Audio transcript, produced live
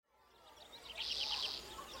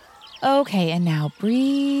Okay, and now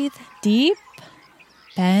breathe deep,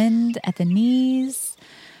 bend at the knees,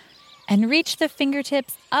 and reach the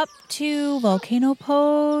fingertips up to volcano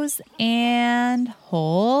pose and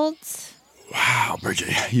hold. Wow,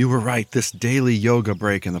 Bridget, you were right. This daily yoga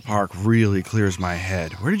break in the park really clears my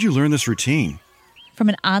head. Where did you learn this routine? From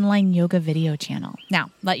an online yoga video channel. Now,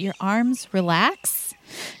 let your arms relax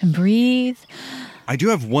and breathe. I do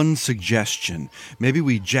have one suggestion. Maybe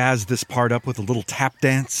we jazz this part up with a little tap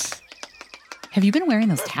dance? Have you been wearing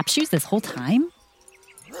those tap shoes this whole time?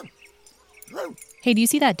 Hey, do you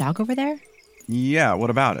see that dog over there? Yeah, what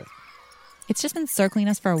about it? It's just been circling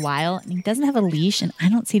us for a while, and he doesn't have a leash, and I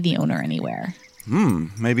don't see the owner anywhere.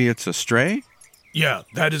 Maybe it's a stray? Yeah,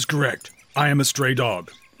 that is correct. I am a stray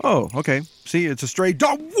dog. Oh, okay. See, it's a stray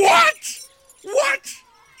dog. What?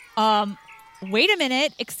 What? Wait a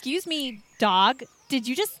minute. Excuse me, dog. Did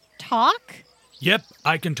you just talk? Yep,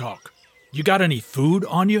 I can talk. You got any food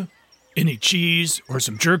on you? Any cheese or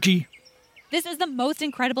some jerky? This is the most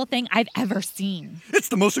incredible thing I've ever seen. It's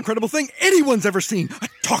the most incredible thing anyone's ever seen. A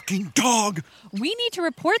talking dog. We need to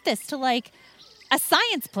report this to, a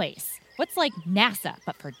science place. What's like NASA,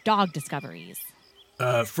 but for dog discoveries?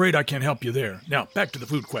 Afraid I can't help you there. Now, back to the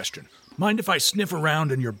food question. Mind if I sniff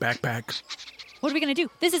around in your backpack? What are we going to do?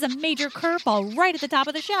 This is a major curveball right at the top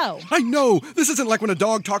of the show. I know. This isn't like when a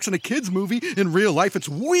dog talks in a kid's movie. In real life, it's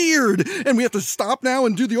weird. And we have to stop now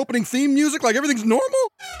and do the opening theme music like everything's normal?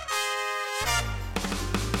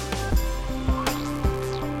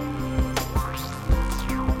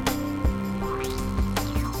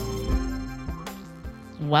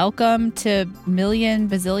 Welcome to Million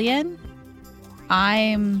Bazillion.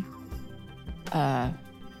 I'm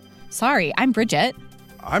Bridget.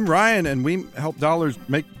 I'm Ryan, and we help dollars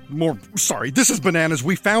make more. Sorry, this is bananas.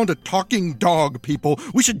 We found a talking dog, people.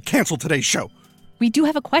 We should cancel today's show. We do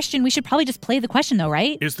have a question. We should probably just play the question, though,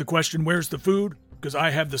 right? Is the question, where's the food? Because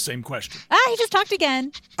I have the same question. He just talked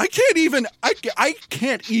again. I can't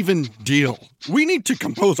even deal. We need to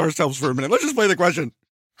compose ourselves for a minute. Let's just play the question.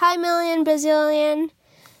 Hi, Million Bazillion.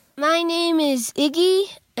 My name is Iggy,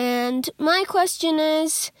 and my question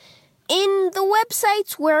is, in the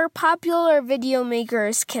websites where popular video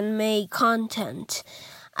makers can make content,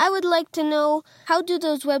 I would like to know, how do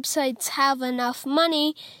those websites have enough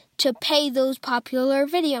money to pay those popular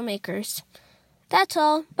video makers? That's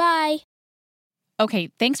all. Bye.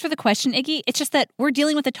 Okay, thanks for the question, Iggy. It's just that we're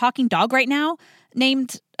dealing with a talking dog right now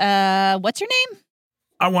named, what's your name?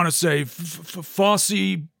 I want to say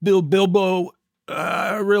Fossey, Bilbo.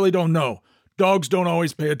 I really don't know. Dogs don't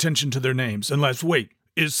always pay attention to their names unless, wait,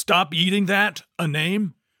 is stop eating that a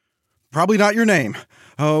name? Probably not your name.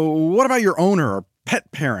 What about your owner or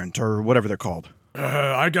pet parent or whatever they're called?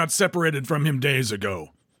 I got separated from him days ago.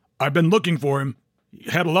 I've been looking for him.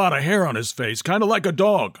 He had a lot of hair on his face, kind of like a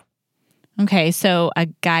dog. Okay, so a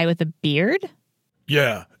guy with a beard?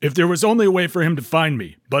 Yeah, if there was only a way for him to find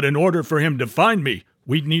me. But in order for him to find me,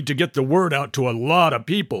 we'd need to get the word out to a lot of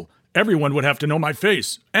people. Everyone would have to know my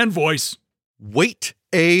face and voice. Wait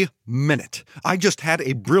a minute. I just had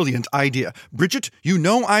a brilliant idea. Bridget, you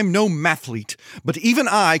know I'm no mathlete, but even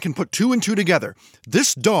I can put two and two together.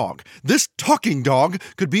 This dog, this talking dog,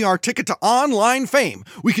 could be our ticket to online fame.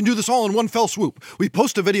 We can do this all in one fell swoop. We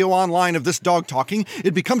post a video online of this dog talking.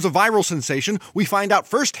 It becomes a viral sensation. We find out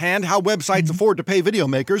firsthand how websites afford to pay video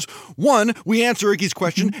makers. 1, we answer Iggy's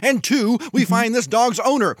question, and 2, we find this dog's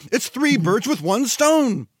owner. It's 3 birds with 1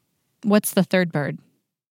 stone. What's the third bird?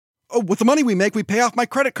 Oh, with the money we make, we pay off my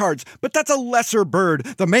credit cards. But that's a lesser bird.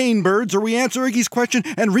 The main birds are we answer Iggy's question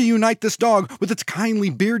and reunite this dog with its kindly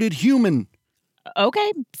bearded human.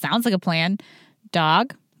 Okay, sounds like a plan.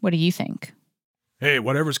 Dog, what do you think? Hey,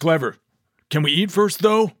 whatever's clever. Can we eat first,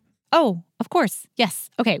 though? Oh, of course. Yes.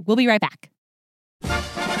 Okay, we'll be right back.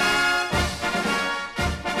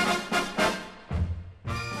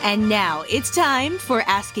 And now it's time for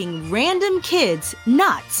asking random kids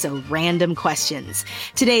not so random questions.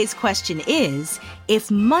 Today's question is, if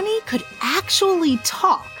money could actually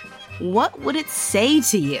talk, what would it say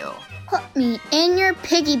to you? Put me in your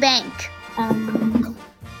piggy bank.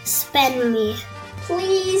 Spend me.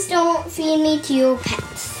 Please don't feed me to your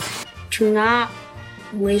pets. Do not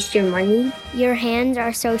waste your money. Your hands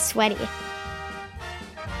are so sweaty.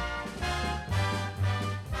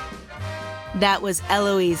 That was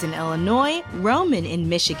Eloise in Illinois, Roman in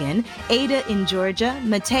Michigan, Ada in Georgia,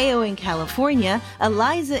 Mateo in California,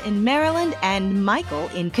 Eliza in Maryland, and Michael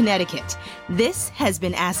in Connecticut. This has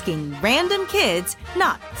been asking random kids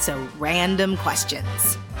not so random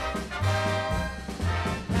questions.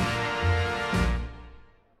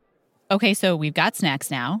 Okay, so we've got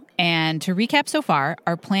snacks now. And to recap so far,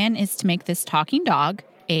 our plan is to make this talking dog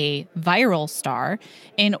a viral star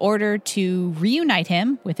in order to reunite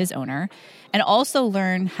him with his owner and also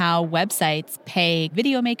learn how websites pay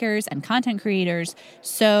video makers and content creators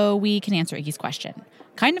so we can answer Iggy's question.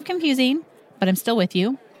 Kind of confusing, but I'm still with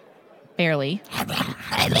you. Barely.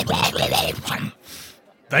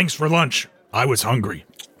 Thanks for lunch. I was hungry.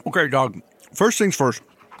 Okay, dog. First things first,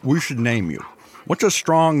 we should name you. What's a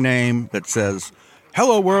strong name that says,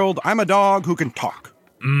 "Hello world, I'm a dog who can talk"?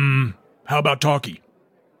 How about Talkie?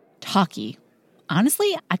 Talkie.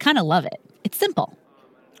 Honestly, I kind of love it. It's simple.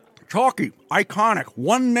 Talkie, iconic,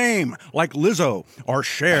 one name, like Lizzo, or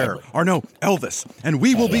Cher, or no, Elvis, and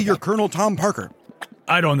we will be your Colonel Tom Parker.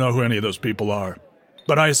 I don't know who any of those people are,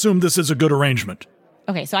 but I assume this is a good arrangement.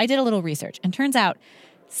 Okay, so I did a little research, and turns out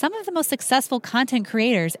some of the most successful content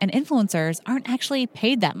creators and influencers aren't actually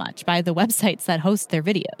paid that much by the websites that host their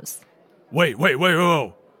videos. Wait,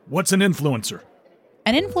 whoa. What's an influencer?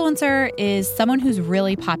 An influencer is someone who's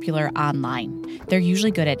really popular online. They're usually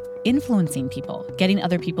good at influencing people, getting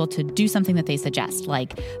other people to do something that they suggest,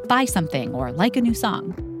 like buy something or like a new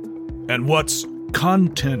song. And what's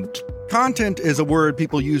content? Content is a word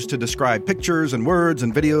people use to describe pictures and words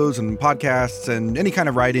and videos and podcasts and any kind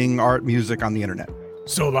of writing, art, music on the internet.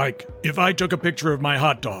 So, like, if I took a picture of my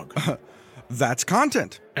hot dog. That's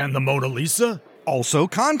content. And the Mona Lisa? Also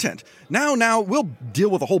content. Now, we'll deal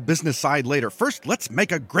with the whole business side later. First, let's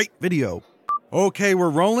make a great video. Okay, we're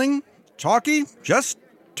rolling. Talkie, just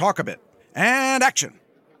talk a bit. And action.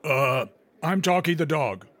 I'm Talkie the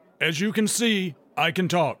dog. As you can see, I can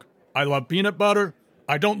talk. I love peanut butter.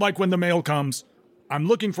 I don't like when the mail comes. I'm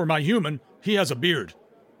looking for my human. He has a beard.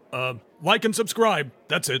 Like and subscribe.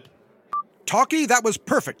 That's it. Talkie, that was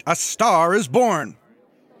perfect. A star is born.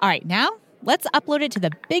 All right, now let's upload it to the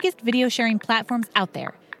biggest video sharing platforms out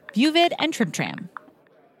there, ViewVid and TrimTram.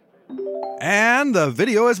 And the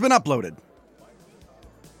video has been uploaded.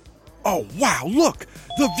 Oh, wow, look!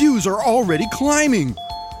 The views are already climbing.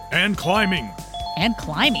 And climbing. And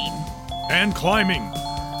climbing. And climbing.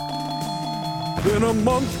 Then a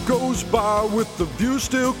month goes by with the views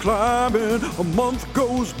still climbing. A month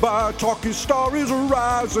goes by, Talkie star is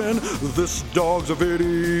rising. This dog's a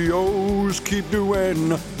videos keep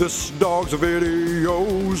doing. This dog's a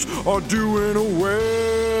videos are doing well.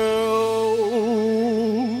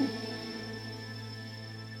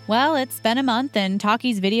 Well, it's been a month and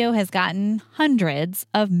Talkie's video has gotten hundreds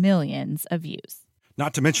of millions of views.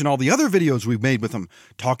 Not to mention all the other videos we've made with him.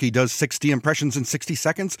 Talkie does 60 impressions in 60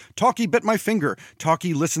 seconds. Talkie bit my finger.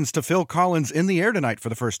 Talkie listens to Phil Collins in the air tonight for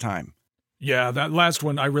the first time. Yeah, that last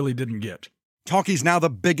one I really didn't get. Talkie's now the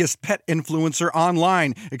biggest pet influencer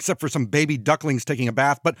online, except for some baby ducklings taking a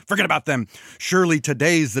bath, but forget about them. Surely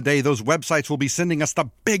today's the day those websites will be sending us the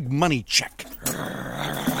big money check.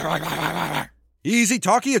 Easy,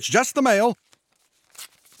 Talkie, it's just the mail.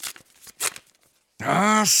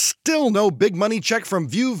 Still no big money check from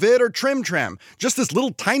ViewVid or TrimTram. Just this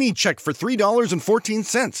little tiny check for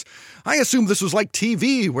 $3.14. I assume this was like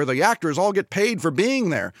TV, where the actors all get paid for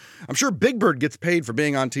being there. I'm sure Big Bird gets paid for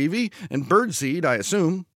being on TV, and Birdseed, I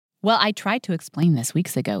assume. Well, I tried to explain this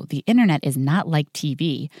weeks ago. The internet is not like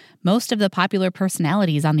TV. Most of the popular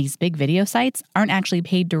personalities on these big video sites aren't actually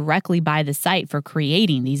paid directly by the site for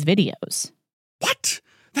creating these videos. What?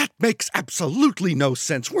 That makes absolutely no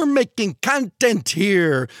sense. We're making content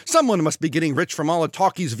here. Someone must be getting rich from all of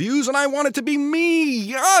Talkie's views, and I want it to be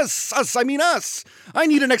me. Us. I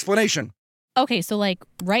need an explanation. Okay, so like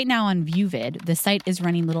right now on ViewVid, the site is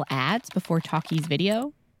running little ads before Talkie's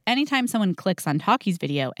video. Anytime someone clicks on Talkie's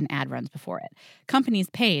video, an ad runs before it. Companies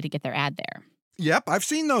pay to get their ad there. Yep, I've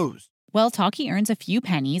seen those. Well, Talkie earns a few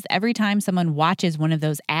pennies every time someone watches one of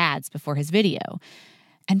those ads before his video.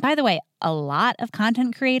 And by the way, a lot of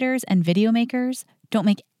content creators and video makers don't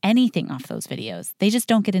make anything off those videos. They just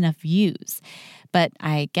don't get enough views. But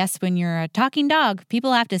I guess when you're a talking dog,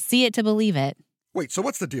 people have to see it to believe it. Wait, so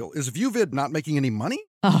what's the deal? Is ViewVid not making any money?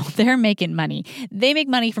 Oh, they're making money. They make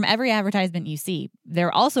money from every advertisement you see.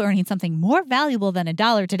 They're also earning something more valuable than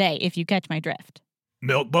 $1 today, if you catch my drift.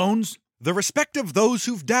 Milk bones? The respect of those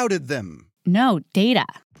who've doubted them. No, data.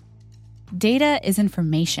 Data is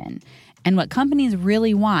information. And what companies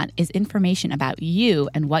really want is information about you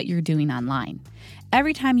and what you're doing online.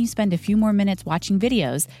 Every time you spend a few more minutes watching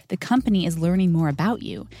videos, the company is learning more about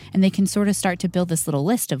you, and they can sort of start to build this little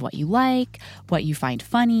list of what you like, what you find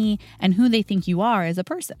funny, and who they think you are as a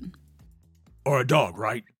person. Or a dog,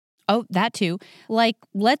 right? Oh, that too. Like,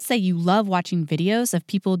 let's say you love watching videos of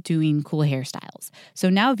people doing cool hairstyles. So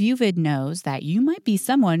now ViewVid knows that you might be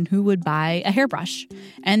someone who would buy a hairbrush.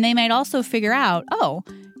 And they might also figure out, oh,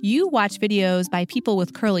 you watch videos by people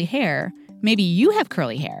with curly hair. Maybe you have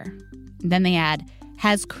curly hair. Then they add,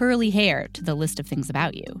 has curly hair to the list of things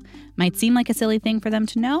about you. Might seem like a silly thing for them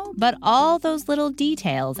to know, but all those little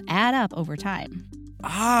details add up over time.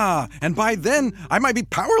 Ah, and by then, I might be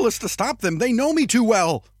powerless to stop them. They know me too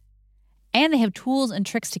well. And they have tools and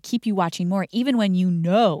tricks to keep you watching more, even when you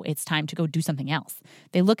know it's time to go do something else.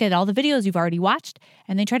 They look at all the videos you've already watched,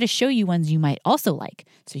 and they try to show you ones you might also like,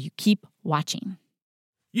 so you keep watching.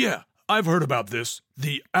 Yeah, I've heard about this.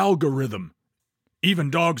 The algorithm. Even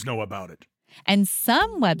dogs know about it. And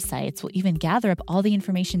some websites will even gather up all the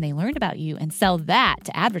information they learned about you and sell that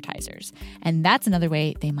to advertisers. And that's another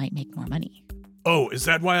way they might make more money. Oh, is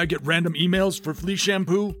that why I get random emails for flea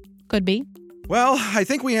shampoo? Could be. Well, I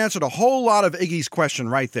think we answered a whole lot of Iggy's question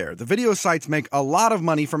right there. The video sites make a lot of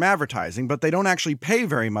money from advertising, but they don't actually pay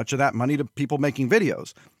very much of that money to people making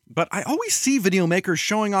videos. But I always see video makers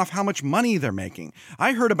showing off how much money they're making.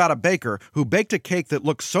 I heard about a baker who baked a cake that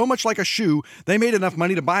looked so much like a shoe, they made enough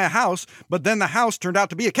money to buy a house, but then the house turned out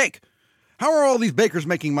to be a cake. How are all these bakers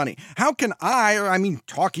making money? How can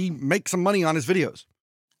Talkie, make some money on his videos?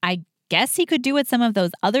 I guess he could do what some of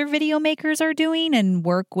those other video makers are doing and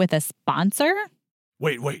work with a sponsor.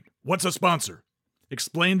 Wait, what's a sponsor?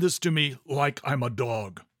 Explain this to me like I'm a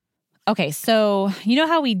dog. Okay, so you know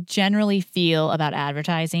how we generally feel about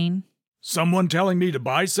advertising? Someone telling me to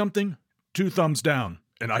buy something? 2 thumbs down,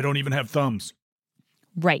 and I don't even have thumbs.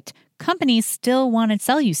 Right. Companies still want to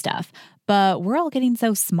sell you stuff, but we're all getting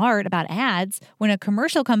so smart about ads. When a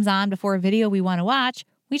commercial comes on before a video we want to watch,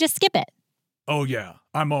 we just skip it. Oh yeah,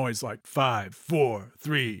 I'm always like 5, 4,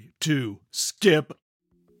 3, 2, skip.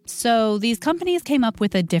 So these companies came up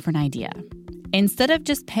with a different idea. Instead of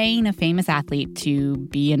just paying a famous athlete to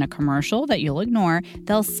be in a commercial that you'll ignore,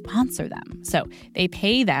 they'll sponsor them. So they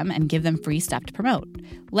pay them and give them free stuff to promote.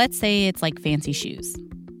 Let's say it's like fancy shoes.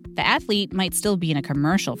 The athlete might still be in a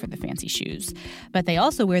commercial for the fancy shoes, but they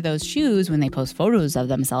also wear those shoes when they post photos of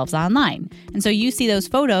themselves online. And so you see those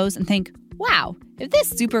photos and think, wow, if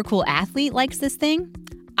this super cool athlete likes this thing,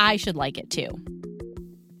 I should like it too.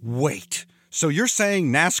 Wait, so you're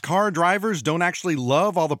saying NASCAR drivers don't actually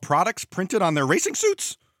love all the products printed on their racing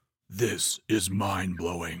suits? This is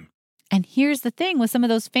mind-blowing. And here's the thing with some of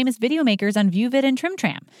those famous video makers on ViewVid and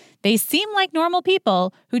TrimTram. They seem like normal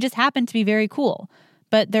people who just happen to be very cool,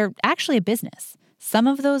 but they're actually a business. Some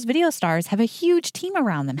of those video stars have a huge team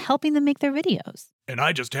around them helping them make their videos. And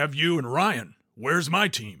I just have you and Ryan. Where's my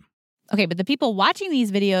team? Okay, but the people watching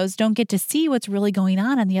these videos don't get to see what's really going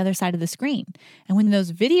on the other side of the screen. And when those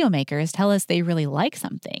video makers tell us they really like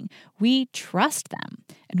something, we trust them.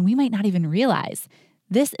 And we might not even realize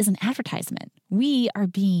this is an advertisement. We are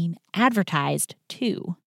being advertised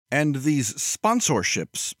too. And these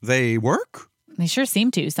sponsorships, they work? They sure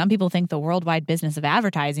seem to. Some people think the worldwide business of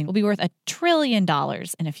advertising will be worth $1 trillion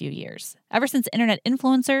in a few years. Ever since internet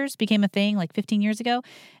influencers became a thing like 15 years ago,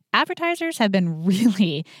 advertisers have been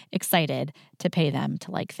really excited to pay them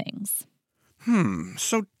to like things.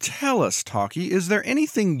 So tell us, Talkie, is there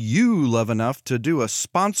anything you love enough to do a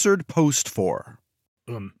sponsored post for?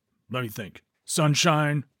 Let me think.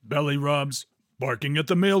 Sunshine, belly rubs, barking at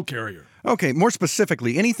the mail carrier. Okay, more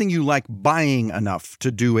specifically, anything you like buying enough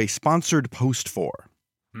to do a sponsored post for?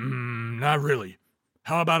 Not really.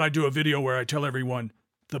 How about I do a video where I tell everyone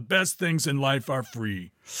the best things in life are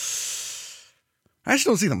free? I just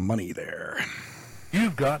don't see the money there.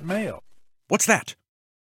 You've got mail. What's that?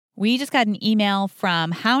 We just got an email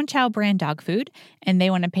from Hound Chow brand dog food, and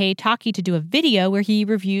they want to pay Talkie to do a video where he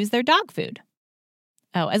reviews their dog food.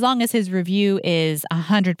 Oh, as long as his review is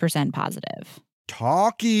 100% positive.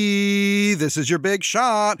 Talkie, this is your big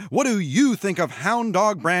shot. What do you think of Hound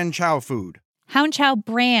Dog brand chow food? Hound Chow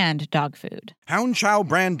brand dog food. Hound Chow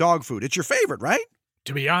brand dog food. It's your favorite, right?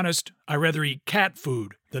 To be honest, I'd rather eat cat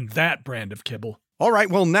food than that brand of kibble. All right,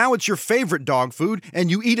 well, now it's your favorite dog food,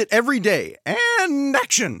 and you eat it every day. And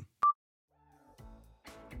action!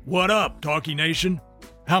 What up, Talkie Nation?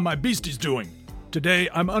 How my beasties doing? Today,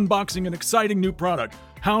 I'm unboxing an exciting new product,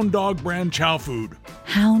 Hound Dog brand chow food.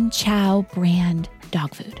 Hound Chow brand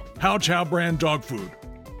dog food. Hound Chow brand dog food.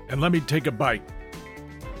 And let me take a bite.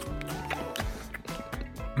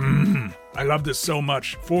 I love this so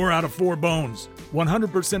much. 4 out of 4 bones.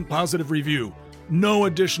 100% positive review. No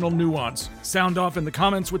additional nuance. Sound off in the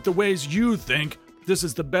comments with the ways you think this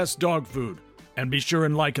is the best dog food. And be sure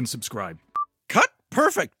and like and subscribe. Cut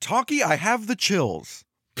perfect. Talkie, I have the chills.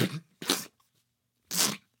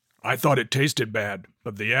 I thought it tasted bad,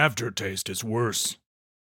 but the aftertaste is worse.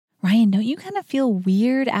 Ryan, don't you kind of feel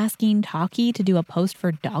weird asking Talkie to do a post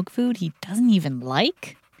for dog food he doesn't even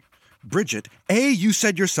like? Bridget, A, you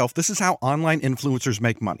said yourself this is how online influencers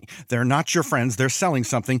make money. They're not your friends, they're selling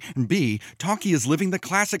something. And B, Talkie is living the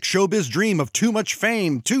classic showbiz dream of too much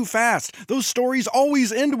fame, too fast. Those stories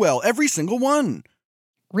always end well, every single one.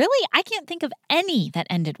 Really? I can't think of any that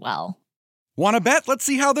ended well. Wanna bet? Let's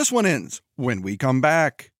see how this one ends when we come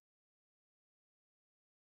back.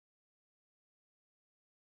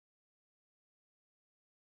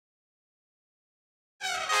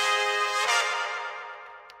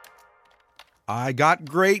 I got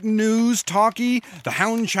great news, Talkie. The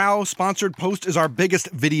Hound Chow sponsored post is our biggest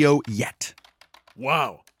video yet.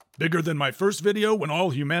 Wow. Bigger than my first video when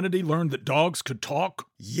all humanity learned that dogs could talk?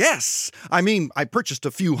 Yes! I mean, I purchased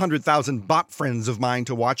a few 100,000 bot friends of mine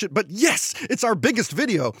to watch it, but yes, it's our biggest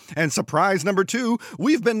video. And surprise number 2,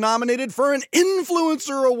 we've been nominated for an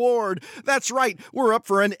Influencer Award. That's right, we're up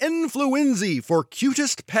for an Influenzy for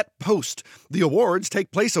Cutest Pet Post. The awards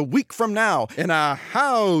take place a week from now in a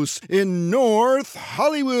house in North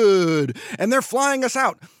Hollywood. And they're flying us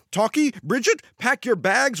out. Talkie, Bridget, pack your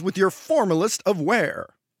bags with your formalist of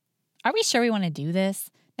wear. Are we sure we want to do this?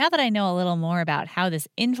 Now that I know a little more about how this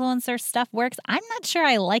influencer stuff works, I'm not sure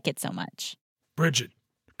I like it so much. Bridget,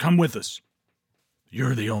 come with us.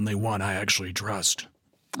 You're the only one I actually trust.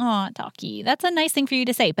 Aw, Talkie, that's a nice thing for you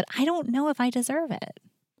to say, but I don't know if I deserve it.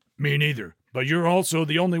 Me neither, but you're also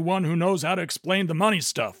the only one who knows how to explain the money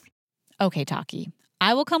stuff. Okay, Talkie,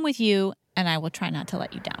 I will come with you, and I will try not to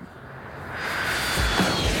let you down.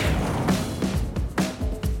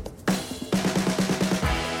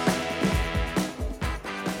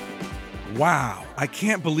 Wow, I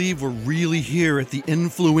can't believe we're really here at the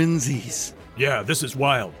Influenzies. Yeah, this is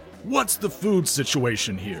wild. What's the food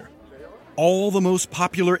situation here? All the most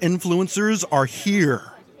popular influencers are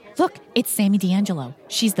here. Look, it's Sammy D'Angelo.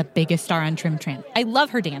 She's the biggest star on Trim Tram. I love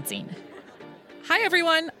her dancing. Hi,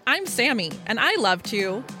 everyone. I'm Sammy, and I love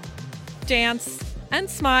to dance and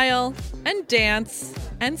smile and dance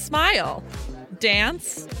and smile.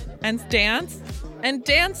 Dance and dance and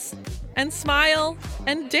dance and smile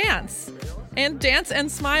and dance. And dance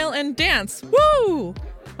and smile and dance. Woo!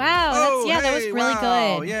 Wow, that was really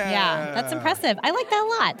good. Yeah, that's impressive. I like that a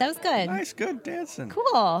lot. That was good. Nice, good dancing.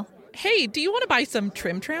 Cool. Hey, do you want to buy some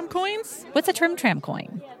Trim Tram coins? What's a Trim Tram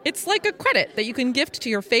coin? It's like a credit that you can gift to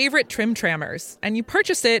your favorite Trim Trammers, and you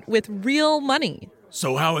purchase it with real money.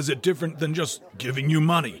 So how is it different than just giving you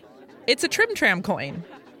money? It's a Trim Tram coin.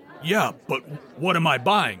 Yeah, but what am I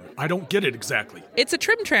buying? I don't get it exactly. It's a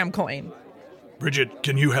Trim Tram coin. Bridget,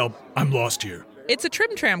 can you help? I'm lost here. It's a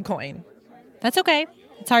Trim Tram coin. That's okay.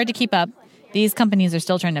 It's hard to keep up. These companies are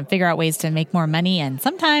still trying to figure out ways to make more money, and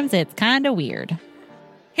sometimes it's kind of weird.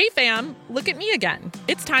 Hey, fam, look at me again.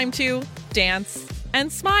 It's time to dance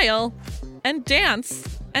and smile and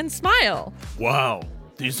dance and smile. Wow,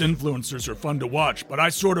 these influencers are fun to watch, but I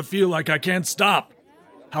sort of feel like I can't stop.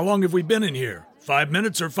 How long have we been in here? 5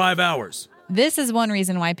 minutes or 5 hours? This is one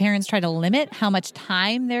reason why parents try to limit how much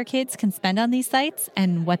time their kids can spend on these sites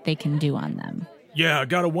and what they can do on them. Yeah, I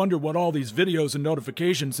gotta wonder what all these videos and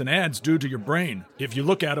notifications and ads do to your brain if you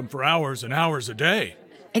look at them for hours and hours a day.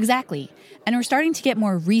 Exactly. And we're starting to get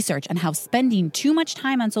more research on how spending too much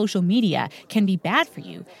time on social media can be bad for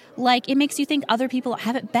you. Like, it makes you think other people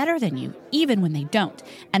have it better than you, even when they don't.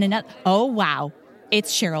 And oh wow,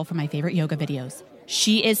 it's Cheryl from my favorite yoga videos.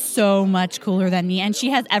 She is so much cooler than me, and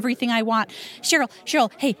she has everything I want.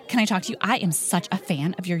 Cheryl, hey, can I talk to you? I am such a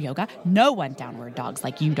fan of your yoga. No one downward dogs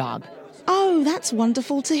like you, dog. Oh, that's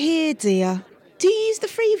wonderful to hear, dear. Do you use the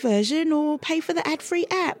free version or pay for the ad-free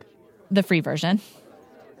app? The free version.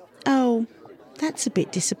 Oh, that's a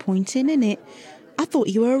bit disappointing, isn't it? I thought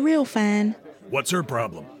you were a real fan. What's her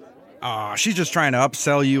problem? She's just trying to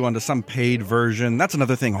upsell you onto some paid version. That's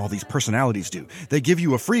another thing all these personalities do. They give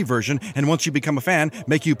you a free version, and once you become a fan,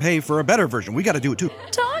 make you pay for a better version. We gotta do it too.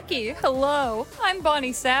 Talkie, hello. I'm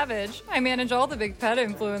Bonnie Savage. I manage all the big pet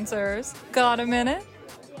influencers. Got a minute?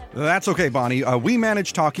 That's okay, Bonnie. We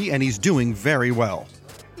manage Talkie, and he's doing very well.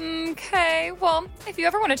 Okay, well, if you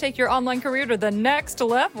ever want to take your online career to the next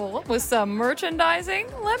level with some merchandising,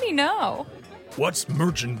 let me know. What's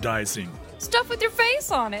merchandising? Stuff with your face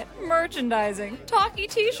on it. Merchandising. Talkie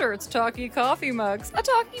t-shirts, Talkie coffee mugs, a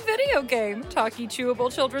Talkie video game, Talkie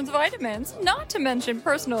chewable children's vitamins, not to mention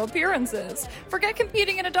personal appearances. Forget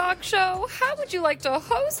competing in a dog show. How would you like to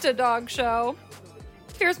host a dog show?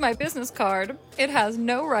 Here's my business card. It has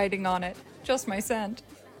no writing on it, just my scent.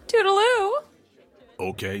 Toodaloo!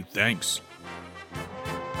 Okay, thanks.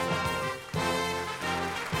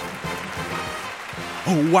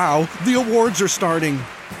 Oh, wow, the awards are starting.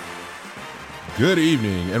 Good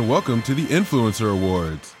evening and welcome to the Influencer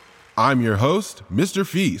Awards. I'm your host, Mr.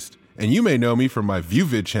 Feast, And you may know me from my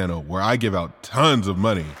ViewVid channel where I give out tons of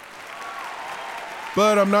money.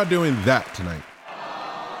 But I'm not doing that tonight.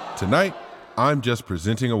 Tonight, I'm just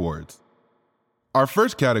presenting awards. Our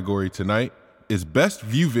first category tonight is Best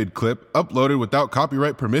ViewVid Clip uploaded without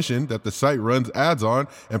copyright permission that the site runs ads on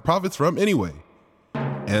and profits from anyway.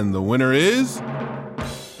 And the winner is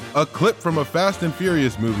a clip from a Fast and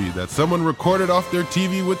Furious movie that someone recorded off their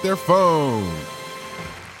TV with their phone.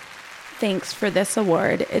 Thanks for this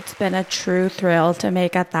award. It's been a true thrill to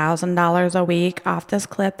make $1,000 a week off this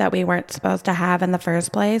clip that we weren't supposed to have in the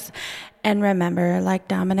first place. And remember, like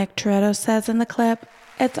Dominic Toretto says in the clip,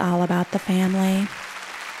 it's all about the family.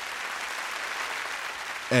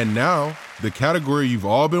 And now, the category you've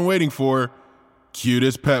all been waiting for,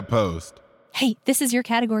 cutest pet post. Hey, this is your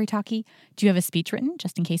category, Talkie. Do you have a speech written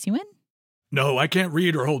just in case you win? No, I can't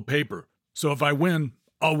read or hold paper. So if I win,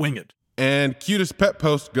 I'll wing it. And cutest pet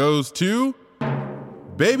post goes to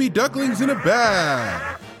Baby Ducklings in a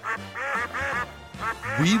Bag.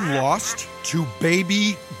 We lost to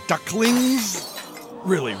baby ducklings?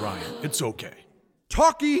 Really, Ryan, it's okay.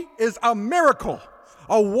 Talkie is a miracle.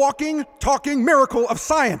 A walking, talking miracle of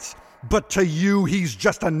science. But to you, he's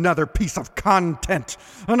just another piece of content.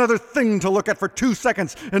 Another thing to look at for 2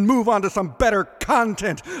 seconds and move on to some better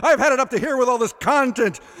content. I've had it up to here with all this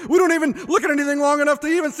content. We don't even look at anything long enough to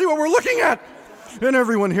even see what we're looking at. And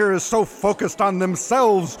everyone here is so focused on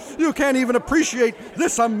themselves, you can't even appreciate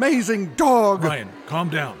this amazing dog. Ryan, calm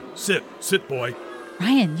down. Sit, boy.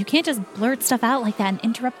 Ryan, you can't just blurt stuff out like that and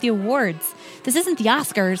interrupt the awards. This isn't the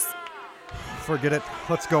Oscars. Forget it.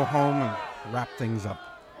 Let's go home and wrap things up.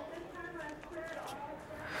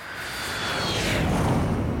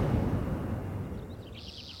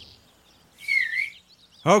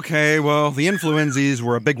 Okay, well, the influenzies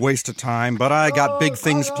were a big waste of time, but I got big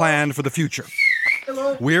things planned for the future.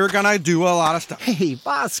 We're gonna do a lot of stuff. Hey,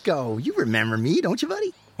 Bosco, you remember me, don't you,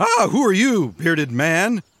 buddy? Ah, who are you, bearded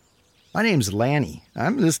man? My name's Lanny.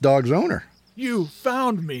 I'm this dog's owner. You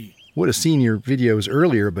found me. Would have seen your videos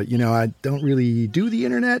earlier, but I don't really do the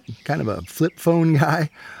internet. Kind of a flip phone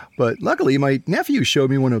guy. But luckily, my nephew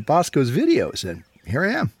showed me one of Bosco's videos, and here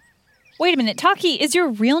I am. Wait a minute, Talkie, is your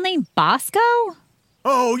real name Bosco?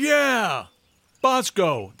 Oh, yeah!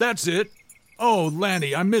 Bosco, that's it. Oh,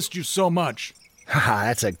 Lanny, I missed you so much. Haha,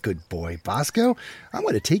 that's a good boy, Bosco. I'm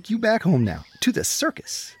going to take you back home now, to the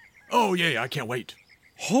circus. Oh, yeah, I can't wait.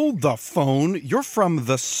 Hold the phone. You're from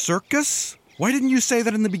the circus? Why didn't you say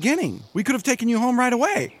that in the beginning? We could have taken you home right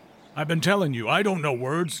away. I've been telling you, I don't know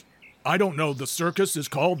words. I don't know the circus is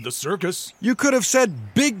called the circus. You could have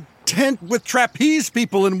said big tent with trapeze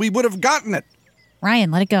people and we would have gotten it. Ryan,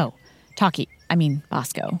 let it go.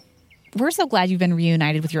 Bosco. We're so glad you've been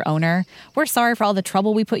reunited with your owner. We're sorry for all the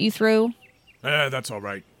trouble we put you through. That's all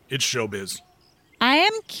right. It's showbiz. I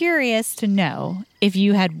am curious to know, if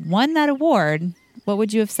you had won that award, what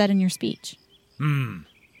would you have said in your speech?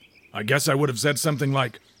 I guess I would have said something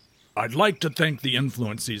like, I'd like to thank the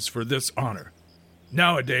influencees for this honor.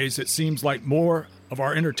 Nowadays, it seems like more of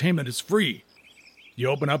our entertainment is free. You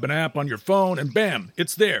open up an app on your phone and bam,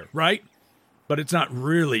 it's there, right? But it's not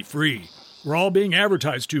really free. We're all being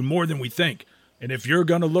advertised to more than we think. And if you're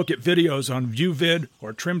going to look at videos on ViewVid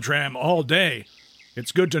or TrimTram all day,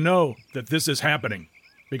 it's good to know that this is happening.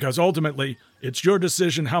 Because ultimately, it's your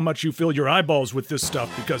decision how much you fill your eyeballs with this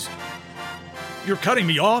stuff because you're cutting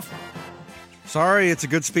me off. Sorry, it's a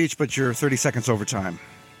good speech, but you're 30 seconds over time.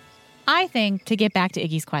 I think, to get back to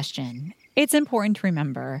Iggy's question, it's important to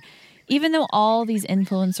remember, even though all these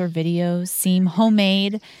influencer videos seem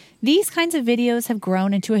homemade, these kinds of videos have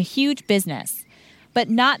grown into a huge business. But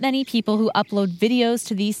not many people who upload videos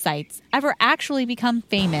to these sites ever actually become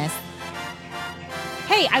famous.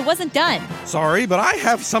 Hey, I wasn't done. Sorry, but I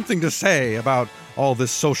have something to say about all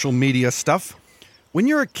this social media stuff. When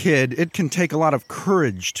you're a kid, it can take a lot of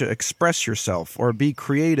courage to express yourself or be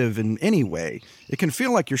creative in any way. It can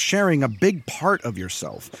feel like you're sharing a big part of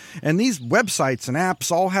yourself. And these websites and apps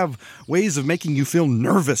all have ways of making you feel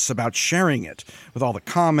nervous about sharing it, with all the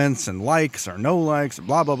comments and likes or no likes and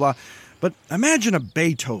blah, blah, blah. But imagine a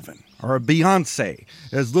Beethoven or a Beyonce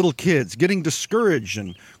as little kids getting discouraged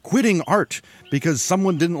and quitting art because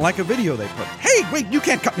someone didn't like a video they put. Hey, wait, you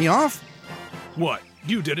can't cut me off. What?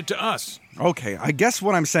 You did it to us. Okay, I guess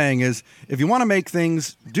what I'm saying is, if you want to make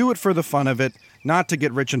things, do it for the fun of it, not to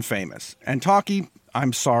get rich and famous. And Talkie,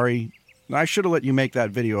 I'm sorry. I should have let you make that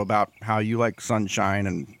video about how you like sunshine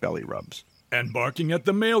and belly rubs. And barking at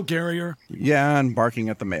the mail carrier. Yeah, and barking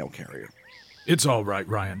at the mail carrier. It's all right,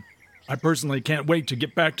 Ryan. I personally can't wait to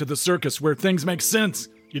get back to the circus where things make sense.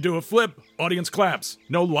 You do a flip, audience claps.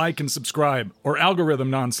 No like and subscribe, or algorithm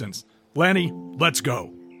nonsense. Lanny, let's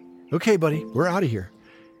go. Okay, buddy, we're out of here.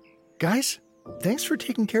 Guys, thanks for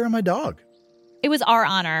taking care of my dog. It was our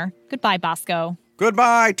honor. Goodbye, Bosco.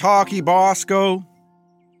 Goodbye, Talkie Bosco.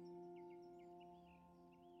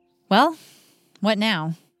 Well, what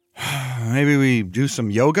now? Maybe we do some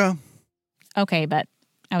yoga? Okay, but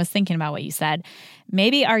I was thinking about what you said.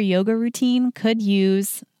 Maybe our yoga routine could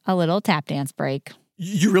use a little tap dance break.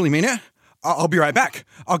 You really mean it? I'll be right back.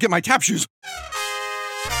 I'll get my tap shoes.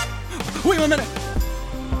 Wait a minute.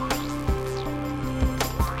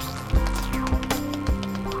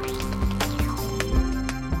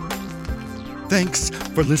 Thanks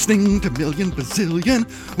for listening to Million Bazillion.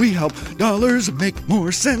 We help dollars make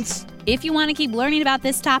more sense. If you want to keep learning about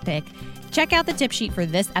this topic, check out the tip sheet for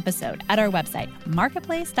this episode at our website,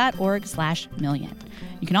 marketplace.org/million.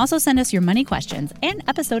 You can also send us your money questions and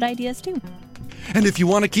episode ideas too. And if you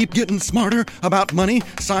want to keep getting smarter about money,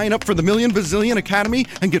 sign up for the Million Bazillion Academy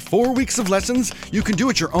and get 4 weeks of lessons. You can do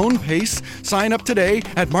at your own pace. Sign up today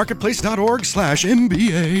at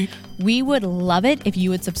marketplace.org/MBA. We would love it if you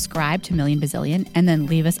would subscribe to Million Bazillion and then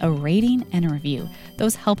leave us a rating and a review.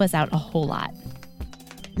 Those help us out a whole lot.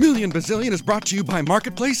 Million Bazillion is brought to you by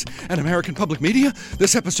Marketplace and American Public Media.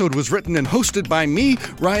 This episode was written and hosted by me,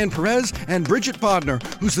 Ryan Perez, and Bridget Bodner,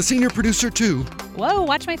 who's the senior producer too. Whoa,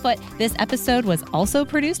 watch my foot. This episode was also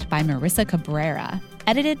produced by Marissa Cabrera,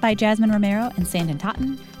 edited by Jasmine Romero and Sandon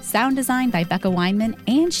Totten, sound designed by Becca Weinman,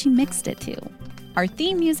 and she mixed it too. Our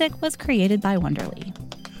theme music was created by Wonderly.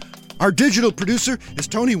 Our digital producer is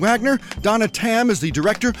Tony Wagner. Donna Tam is the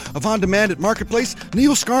director of On Demand at Marketplace.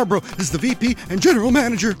 Neil Scarborough is the VP and general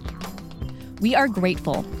manager. We are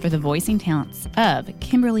grateful for the voicing talents of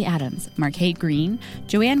Kimberly Adams, Marquette Green,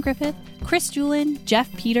 Joanne Griffith, Chris Julin,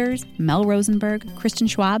 Jeff Peters, Mel Rosenberg, Kristen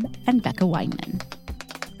Schwab, and Becca Weinman.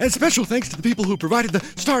 And special thanks to the people who provided the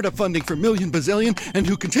startup funding for Million Bazillion and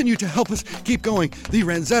who continue to help us keep going. The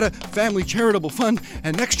Ranzetta Family Charitable Fund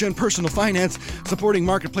and Next Gen Personal Finance, supporting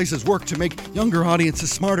Marketplace's work to make younger audiences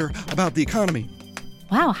smarter about the economy.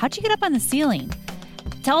 Wow, how'd you get up on the ceiling?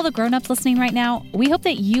 To all the grown-ups listening right now, we hope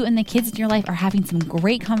that you and the kids in your life are having some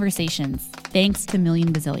great conversations thanks to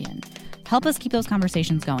Million Bazillion. Help us keep those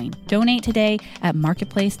conversations going. Donate today at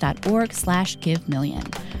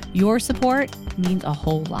marketplace.org/givemillion. Your support means a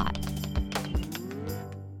whole lot.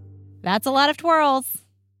 That's a lot of twirls.